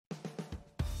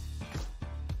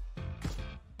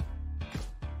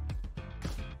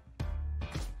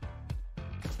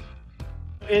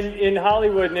in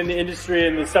Hollywood and in the industry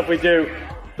and the stuff we do,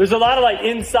 there's a lot of like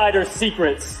insider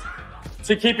secrets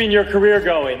to keeping your career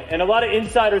going, and a lot of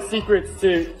insider secrets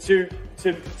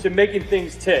to making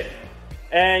things tick.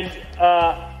 And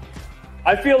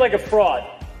I feel like a fraud.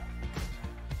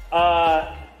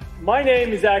 My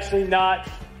name is actually not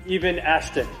even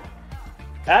Ashton.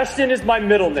 Ashton is my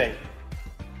middle name.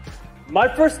 My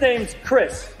first name's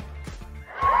Chris.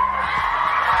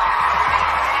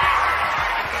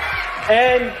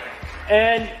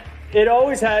 And it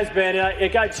always has been.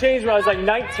 It got changed when I was like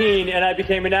 19 and I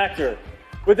became an actor.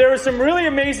 But there were some really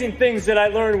amazing things that I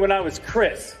learned when I was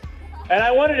Chris. And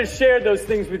I wanted to share those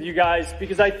things with you guys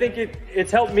because I think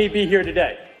it's helped me be here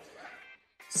today.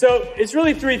 So it's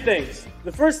really three things.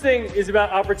 The first thing is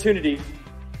about opportunity.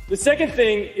 The second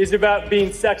thing is about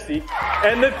being sexy.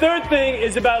 And the third thing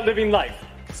is about living life.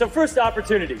 So first,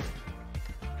 opportunity.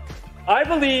 I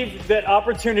believe that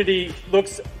opportunity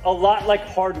looks a lot like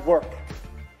hard work.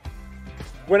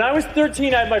 When I was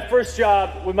 13, I had my first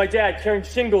job with my dad carrying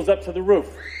shingles up to the roof.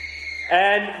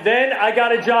 And then I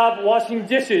got a job washing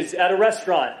dishes at a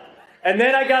restaurant. And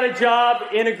then I got a job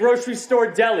in a grocery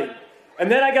store deli. And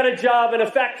then I got a job in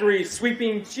a factory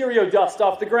sweeping Cheerio dust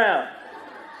off the ground.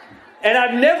 And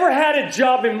I've never had a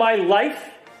job in my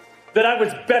life that I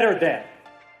was better than.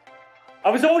 I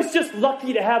was always just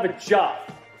lucky to have a job.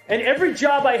 And every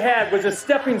job I had was a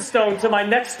stepping stone to my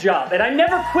next job. And I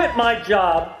never quit my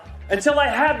job until I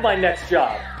had my next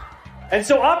job. And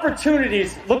so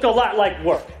opportunities look a lot like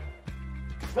work.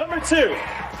 Number two,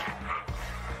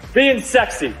 being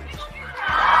sexy.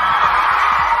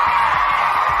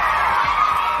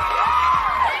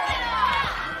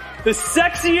 The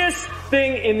sexiest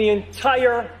thing in the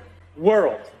entire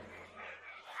world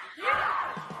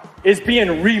is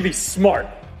being really smart.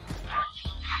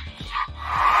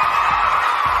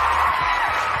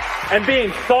 And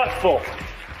being thoughtful.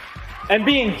 And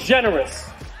being generous.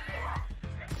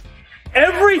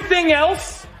 Everything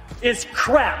else is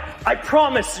crap, I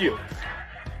promise you.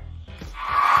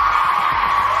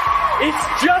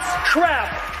 It's just crap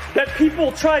that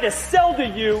people try to sell to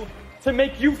you to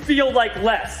make you feel like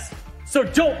less. So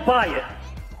don't buy it.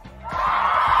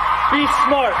 Be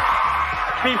smart,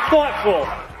 be thoughtful,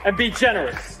 and be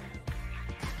generous.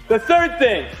 The third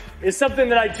thing is something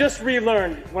that I just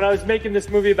relearned when I was making this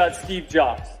movie about Steve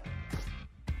Jobs.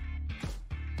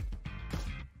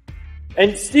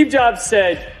 And Steve Jobs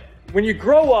said, when you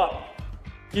grow up,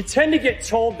 you tend to get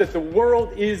told that the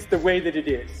world is the way that it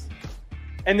is.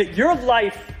 And that your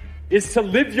life is to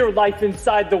live your life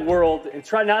inside the world and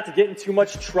try not to get in too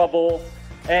much trouble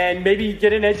and maybe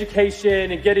get an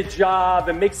education and get a job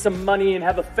and make some money and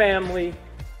have a family.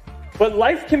 But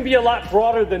life can be a lot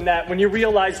broader than that when you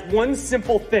realize one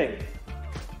simple thing.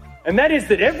 And that is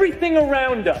that everything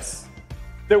around us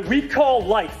that we call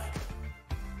life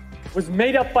was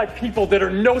made up by people that are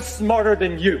no smarter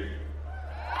than you.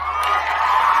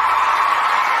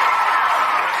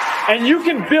 And you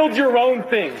can build your own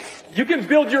things. You can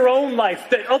build your own life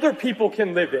that other people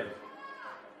can live in.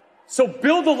 So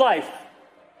build a life.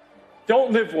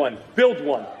 Don't live one. Build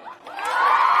one.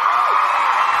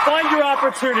 Find your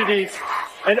opportunities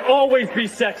and always be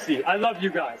sexy. I love you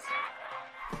guys.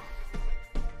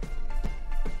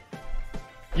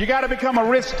 You got to become a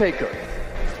risk taker.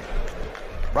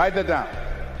 Write that down.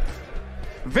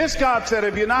 Viscott said,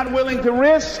 if you're not willing to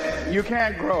risk, you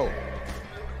can't grow.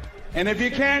 And if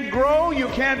you can't grow, you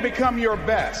can't become your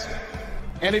best.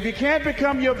 And if you can't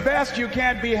become your best, you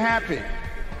can't be happy.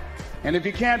 And if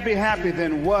you can't be happy,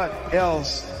 then what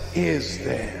else is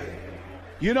there?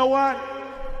 You know what?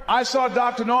 I saw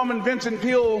Dr. Norman Vincent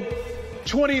Peale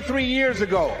 23 years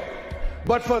ago.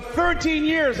 But for 13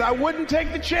 years, I wouldn't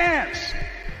take the chance.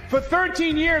 For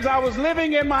 13 years, I was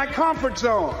living in my comfort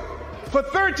zone. For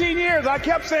 13 years, I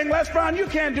kept saying, Les Brown, you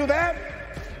can't do that.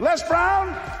 Les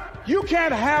Brown, you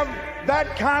can't have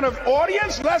that kind of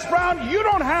audience. Les Brown, you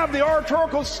don't have the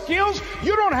oratorical skills.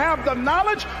 You don't have the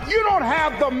knowledge. You don't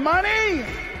have the money.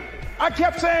 I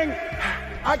kept saying,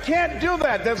 I can't do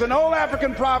that. There's an old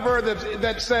African proverb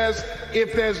that says,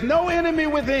 if there's no enemy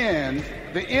within,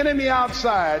 the enemy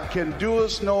outside can do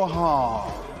us no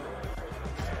harm.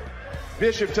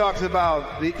 Bishop talks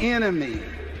about the enemy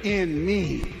in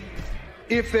me.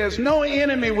 If there's no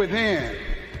enemy within,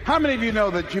 how many of you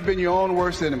know that you've been your own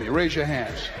worst enemy? Raise your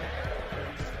hands.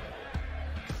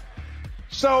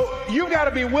 So you've got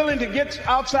to be willing to get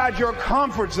outside your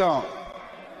comfort zone.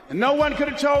 And no one could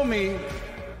have told me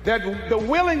that the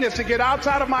willingness to get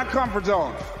outside of my comfort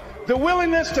zone, the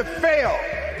willingness to fail,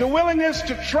 the willingness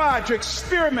to try, to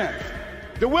experiment,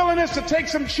 the willingness to take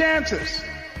some chances,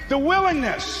 the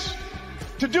willingness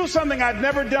to do something I'd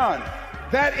never done,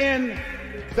 that in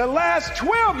the last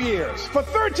 12 years, for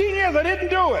 13 years, I didn't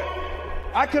do it.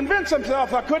 I convinced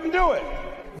myself I couldn't do it.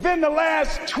 Then the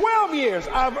last 12 years,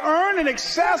 I've earned in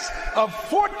excess of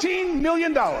 $14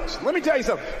 million. Let me tell you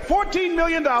something. $14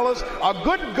 million, a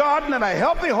good garden and a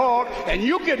healthy hog, and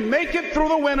you can make it through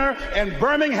the winter in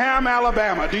Birmingham,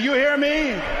 Alabama. Do you hear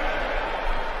me?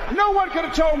 No one could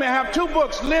have told me I have 2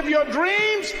 books, Live Your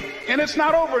Dreams, and It's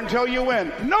Not Over Until You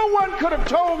Win. No one could have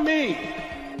told me,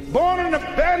 born in an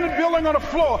abandoned building on the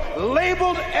floor,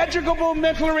 labeled educable,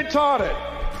 mentally retarded,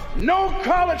 no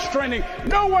college training.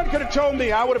 No one could have told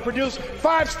me I would have produced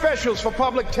 5 specials for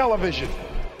public television.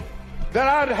 That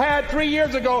I'd had 3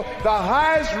 years ago the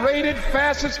highest rated,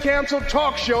 fastest canceled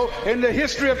talk show in the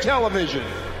history of television.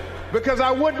 Because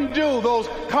I wouldn't do those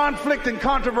conflict and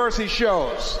controversy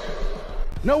shows.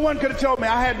 No one could have told me.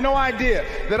 I had no idea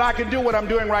that I could do what I'm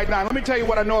doing right now. Let me tell you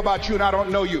what I know about you, and I don't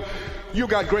know you. You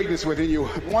got greatness within you.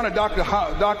 One of Dr.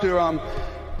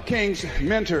 King's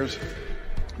mentors,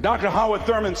 Dr. Howard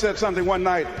Thurman, said something one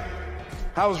night.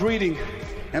 I was reading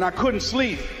and I couldn't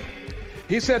sleep.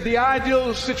 He said the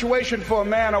ideal situation for a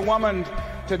man or woman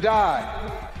to die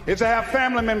is to have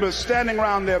family members standing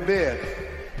around their bed,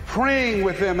 praying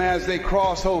with them as they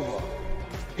cross over.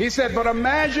 He said, but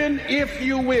imagine, if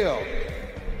you will,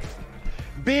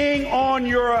 being on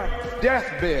your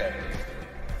deathbed,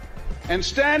 and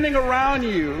standing around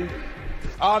you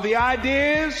are the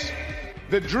ideas,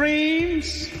 the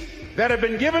dreams that have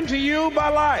been given to you by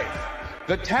life,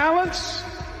 the talents,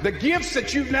 the gifts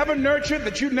that you've never nurtured,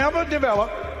 that you never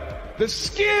developed, the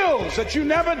skills that you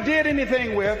never did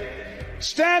anything with,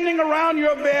 standing around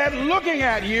your bed looking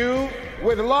at you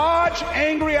with large,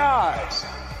 angry eyes,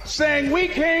 saying, we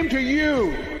came to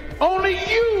you. Only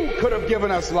you could have given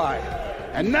us life.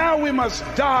 And now we must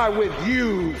die with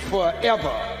you forever.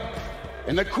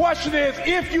 And the question is,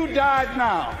 if you died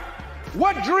now,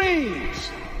 what dreams,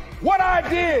 what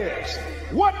ideas,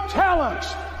 what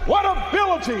talents, what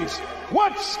abilities,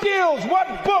 what skills,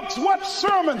 what books, what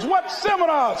sermons, what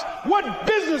seminars, what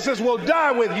businesses will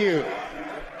die with you?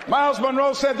 Miles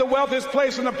Monroe said the wealthiest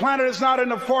place on the planet is not in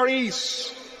the Far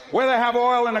East, where they have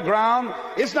oil in the ground.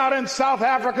 It's not in South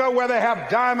Africa, where they have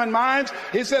diamond mines.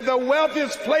 He said the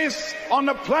wealthiest place on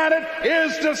the planet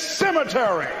is the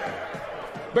cemetery,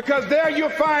 because there you'll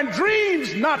find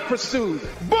dreams not pursued,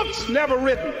 books never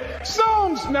written,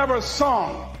 songs never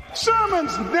sung,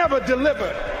 sermons never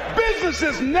delivered,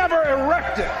 businesses never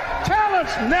erected,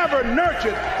 talents never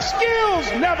nurtured, skills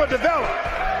never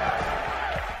developed.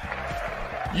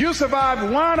 You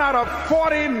survived 1 out of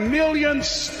 40 million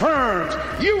sperms.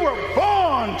 You were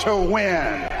born to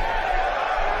win.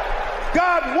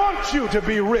 God wants you to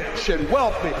be rich and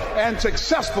wealthy and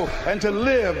successful and to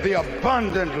live the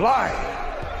abundant life.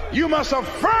 You must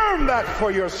affirm that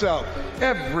for yourself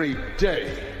every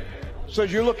day. So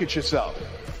as you look at yourself,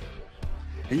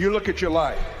 and you look at your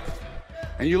life,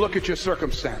 and you look at your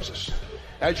circumstances,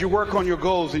 as you work on your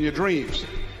goals and your dreams,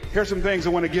 here's some things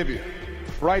I want to give you.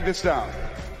 Write this down.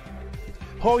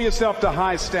 Hold yourself to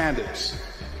high standards.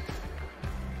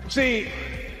 See,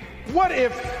 what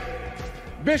if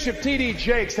Bishop T.D.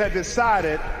 Jakes had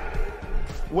decided,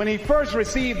 when he first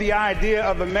received the idea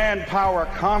of the Manpower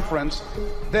Conference,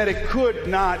 that it could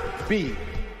not be?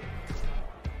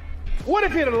 What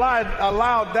if he had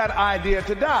allowed that idea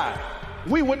to die?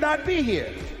 We would not be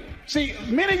here. See,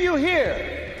 many of you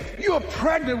here, you are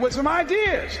pregnant with some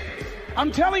ideas.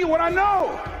 I'm telling you what I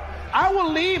know. I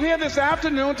will leave here this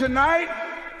afternoon, tonight,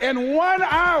 in 1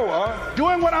 hour,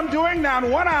 doing what I'm doing now.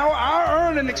 In 1 hour, I'll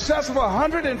earn in excess of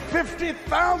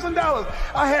 $150,000.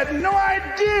 I had no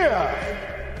idea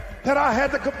that I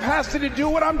had the capacity to do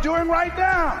what I'm doing right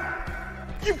now.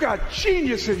 You've got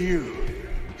genius in you.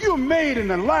 You're made in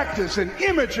the likeness and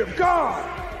image of God.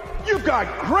 You've got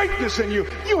greatness in you.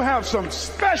 You have some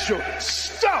special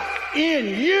stuff in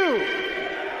you.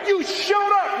 You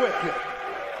showed up with it.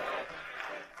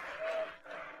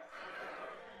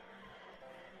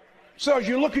 So as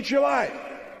you look at your life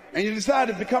and you decide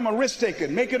to become a risk taker,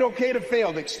 make it okay to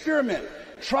fail, to experiment,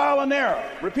 trial and error.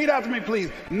 Repeat after me, please.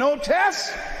 No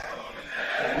test,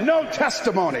 no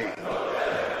testimony.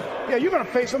 Yeah, you're going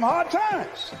to face some hard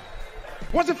times.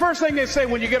 What's the first thing they say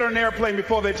when you get on an airplane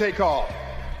before they take off?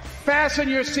 Fasten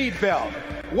your seatbelt.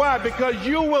 Why? Because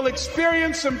you will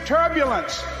experience some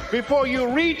turbulence before you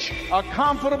reach a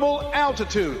comfortable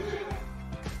altitude.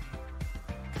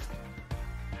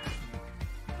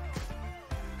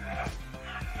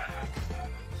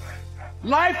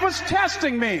 Life was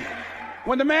testing me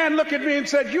when the man looked at me and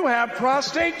said, you have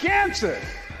prostate cancer.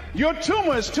 Your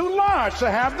tumor is too large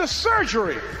to have the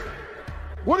surgery.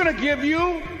 We're going to give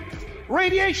you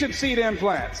radiation seed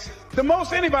implants. The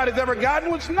most anybody's ever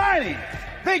gotten was 90.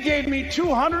 They gave me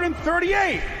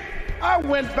 238. I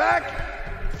went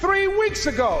back 3 weeks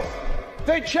ago.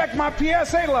 They checked my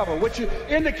PSA level, which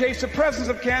indicates the presence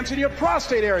of cancer in your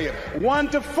prostate area. 1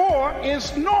 to 4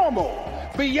 is normal.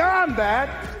 Beyond that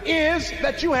is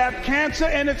that you have cancer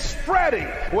and it's spreading.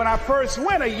 When I first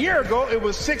went a year ago, it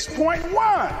was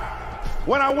 6.1.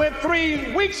 When I went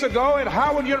 3 weeks ago at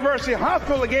Howard University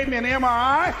Hospital, they gave me an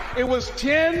MRI, it was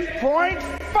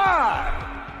 10.5.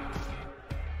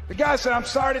 The guy said, I'm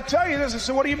sorry to tell you this. I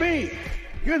said, what do you mean?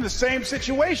 You're in the same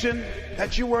situation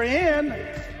that you were in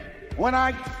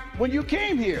when you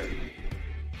came here.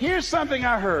 Here's something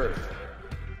I heard.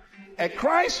 At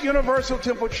Christ Universal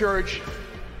Temple Church,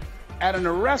 at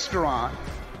a restaurant,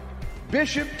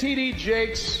 Bishop T.D.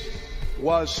 Jakes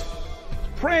was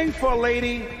praying for a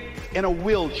lady in a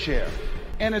wheelchair.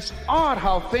 And it's odd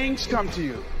how things come to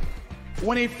you.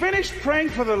 When he finished praying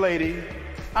for the lady,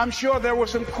 I'm sure there were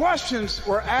some questions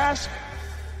were asked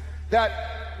that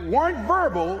weren't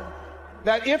verbal,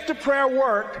 that if the prayer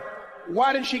worked,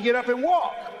 why didn't she get up and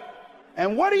walk?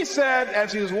 And what he said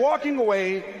as he was walking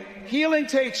away, healing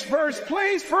takes first,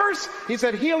 he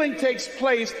said healing takes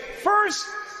place first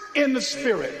in the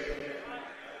spirit.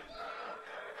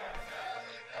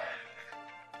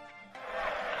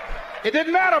 It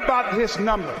didn't matter about his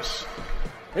numbers.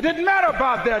 It didn't matter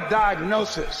about their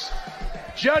diagnosis.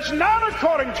 Judge not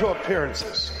according to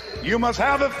appearances. You must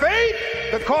have the faith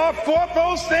to call forth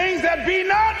those things that be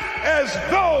not as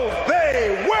though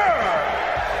they were.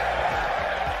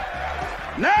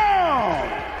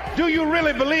 Now, do you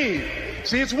really believe?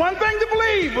 See, it's one thing to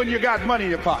believe when you got money in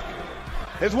your pocket.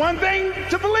 It's one thing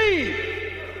to believe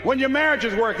when your marriage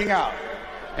is working out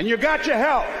and you got your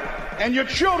health and your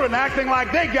children acting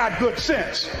like they got good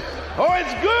sense. Oh,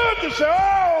 it's good to say,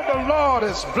 oh, the Lord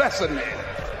is blessing me.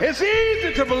 It's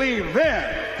easy to believe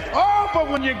then. Oh, but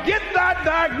when you get that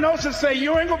diagnosis, say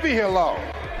you ain't gonna be here long.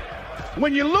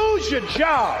 When you lose your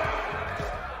job,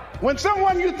 when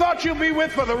someone you thought you'd be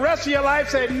with for the rest of your life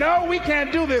say, no, we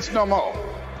can't do this no more.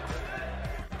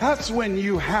 That's when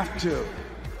you have to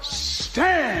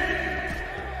stand.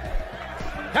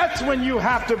 That's when you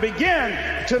have to begin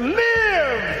to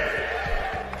live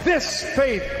this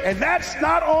faith, and that's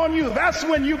not on you. That's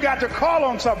when you got to call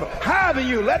on something higher than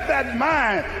you. Let that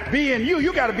mind be in you.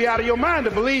 You got to be out of your mind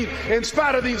to believe in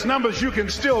spite of these numbers you can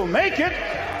still make it.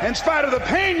 In spite of the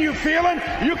pain you're feeling,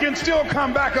 you can still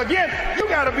come back again. You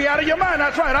got to be out of your mind.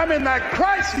 That's right. I'm in that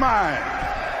Christ mind.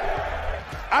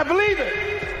 I believe it.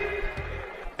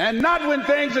 And not when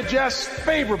things are just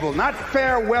favorable, not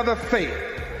fair weather faith.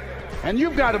 And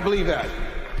you've got to believe that.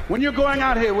 When you're going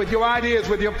out here with your ideas,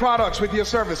 with your products, with your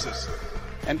services,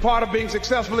 and part of being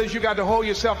successful is you got to hold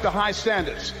yourself to high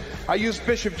standards. I use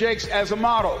Bishop Jakes as a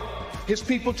model. His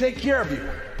people take care of you.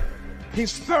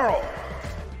 He's thorough.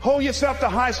 Hold yourself to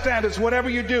high standards, whatever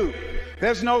you do.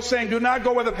 There's no saying, do not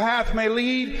go where the path may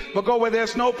lead, but go where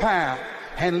there's no path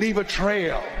and leave a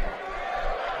trail.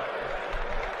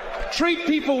 Treat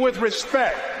people with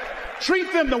respect.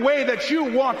 Treat them the way that you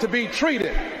want to be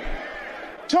treated.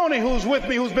 Tony, who's with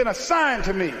me, who's been assigned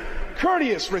to me,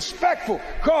 courteous, respectful,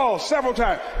 called several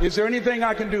times. Is there anything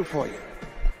I can do for you?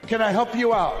 Can I help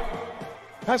you out?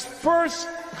 That's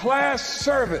first-class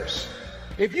service.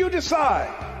 If you decide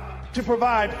to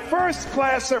provide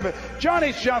first-class service, John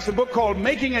H. Johnson, a book called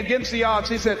Making Against the Odds,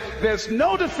 he said, there's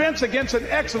no defense against an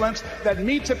excellence that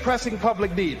meets a pressing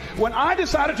public need. When I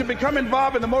decided to become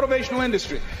involved in the motivational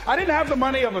industry, I didn't have the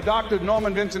money of a Dr.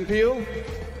 Norman Vincent Peale,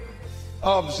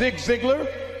 of Zig Ziglar,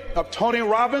 of Tony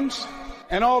Robbins,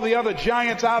 and all the other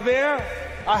giants out there.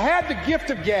 I had the gift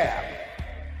of gab.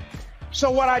 So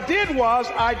what I did was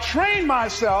I trained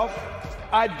myself,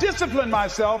 I disciplined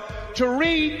myself to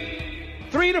read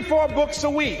 3 to 4 books a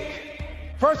week.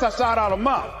 First I started out a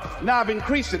month. Now I've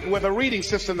increased it with a reading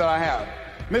system that I have.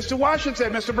 Mr. Washington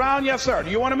said, Mr. Brown, yes, sir. Do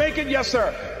you want to make it? Yes,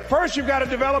 sir. First, you've got to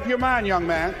develop your mind, young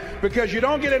man, because you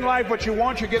don't get in life what you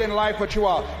want, you get in life what you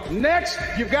are. Next,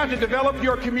 you've got to develop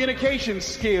your communication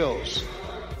skills.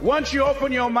 Once you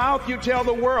open your mouth, you tell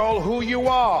the world who you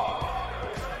are.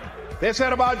 They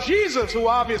said about Jesus, who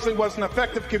obviously was an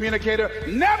effective communicator,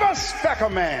 never spec a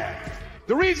man.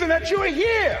 The reason that you are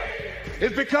here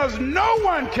is because no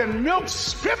one can milk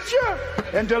scripture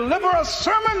and deliver a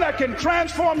sermon that can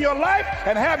transform your life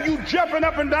and have you jumping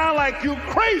up and down like you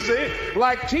crazy,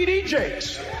 like T.D.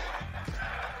 Jakes.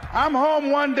 I'm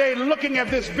home one day looking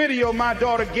at this video my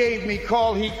daughter gave me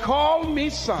called He Called Me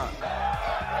Son.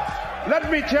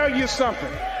 Let me tell you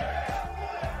something.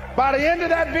 By the end of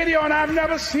that video, and I've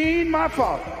never seen my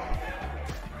father,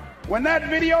 when that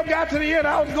video got to the end,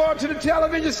 I was going to the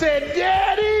television and said,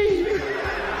 Daddy!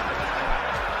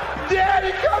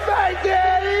 Daddy, come back,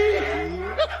 Daddy.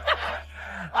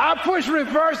 I pushed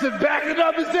reverse and backed it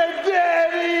up and said,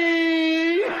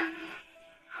 Daddy.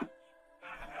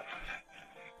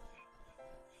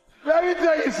 Let me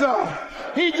tell you something.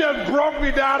 He just broke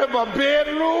me down in my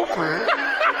bedroom.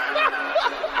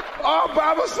 All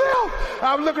by myself.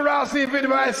 I'm looking around to see if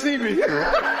anybody see me.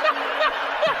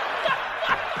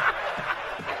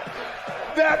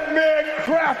 That man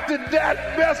crafted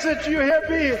that message, you hear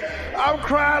me? I'm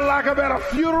crying like I'm at a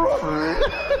funeral.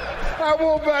 I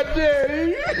want my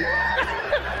daddy.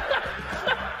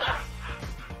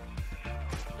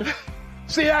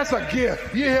 See, that's a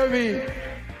gift. You hear me?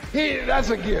 That's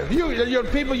a gift.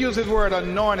 People use his word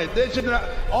anointed. The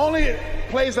only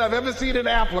place I've ever seen it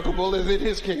applicable is in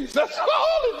his case. That's the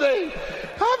only thing.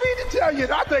 I mean to tell you,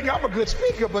 I think I'm a good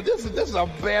speaker, but this is a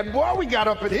bad boy we got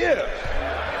up in here.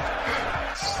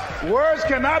 Words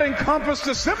cannot encompass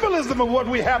the symbolism of what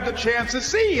we have the chance to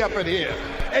see up in here.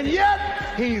 And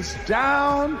yet, he's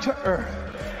down to earth.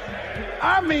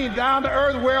 I mean down to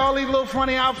earth, wear all these little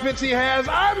funny outfits he has.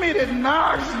 I mean, it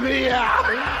knocks me out.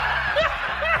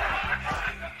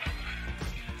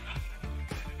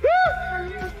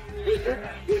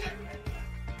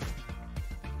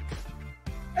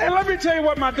 And let me tell you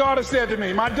what my daughter said to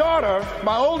me. My daughter,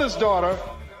 my oldest daughter,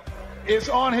 is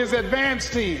on his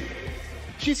advanced team.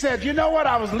 She said, you know what?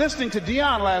 I was listening to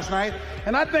Dion last night,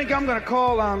 and I think I'm going to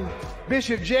call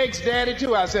Bishop Jake's daddy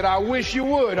too. I said, I wish you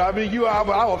would. I mean,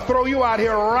 I will throw you out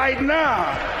here right now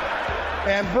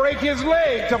and break his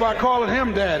leg till I calling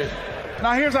him daddy.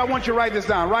 Now, here's how I want you to write this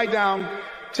down. Write down,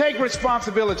 take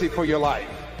responsibility for your life.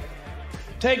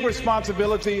 Take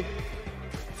responsibility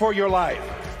for your life.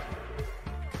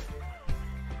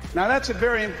 Now, that's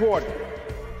very important.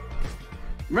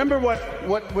 Remember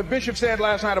what Bishop said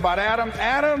last night about Adam?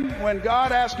 Adam, when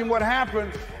God asked him what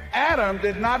happened, Adam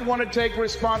did not want to take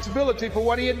responsibility for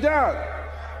what he had done.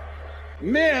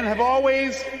 Men have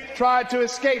always tried to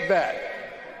escape that.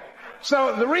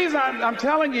 So the reason I'm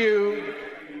telling you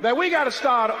that we got to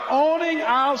start owning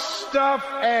our stuff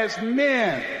as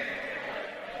men.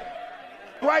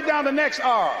 Write down the next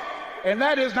R, and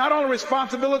that is not only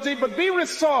responsibility, but be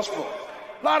resourceful.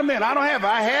 A lot of men, I don't have it.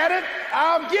 I had it,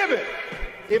 I'll give it.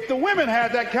 If the women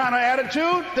had that kind of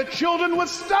attitude, the children would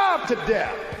starve to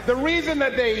death. The reason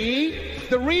that they eat,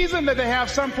 the reason that they have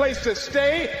some place to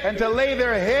stay and to lay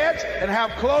their heads and have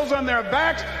clothes on their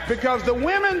backs, because the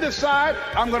women decide,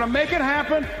 I'm going to make it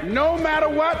happen no matter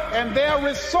what, and they're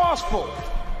resourceful.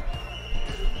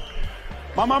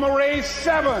 My mama raised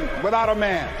 7 without a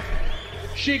man.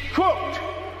 She cooked.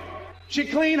 She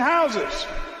cleaned houses.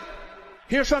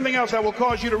 Here's something else that will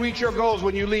cause you to reach your goals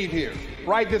when you leave here.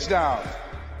 Write this down.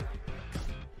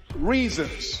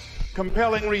 Reasons,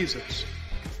 compelling reasons.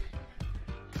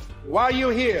 While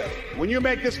you're here, when you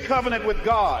make this covenant with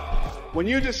God, when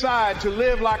you decide to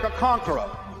live like a conqueror,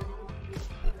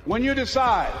 when you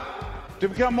decide to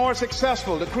become more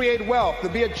successful, to create wealth, to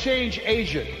be a change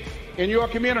agent in your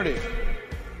community,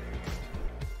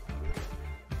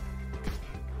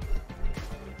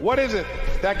 what is it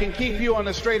that can keep you on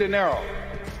the straight and narrow,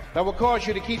 that will cause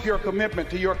you to keep your commitment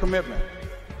to your commitment?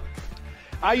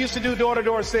 I used to do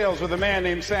door-to-door sales with a man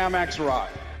named Sam Axelrod.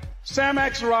 Sam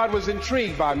Axelrod was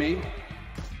intrigued by me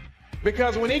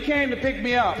because when he came to pick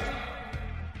me up,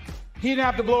 he didn't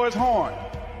have to blow his horn.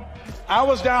 I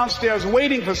was downstairs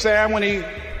waiting for Sam when he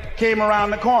came around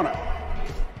the corner.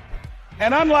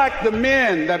 And unlike the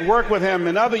men that work with him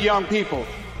and other young people,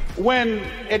 when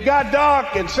it got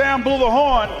dark and Sam blew the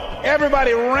horn,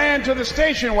 everybody ran to the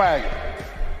station wagon.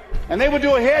 And they would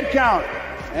do a head count.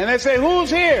 And they'd say, who's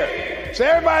here? So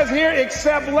everybody's here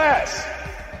except Les.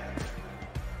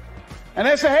 And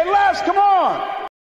they say, hey, Les, come on.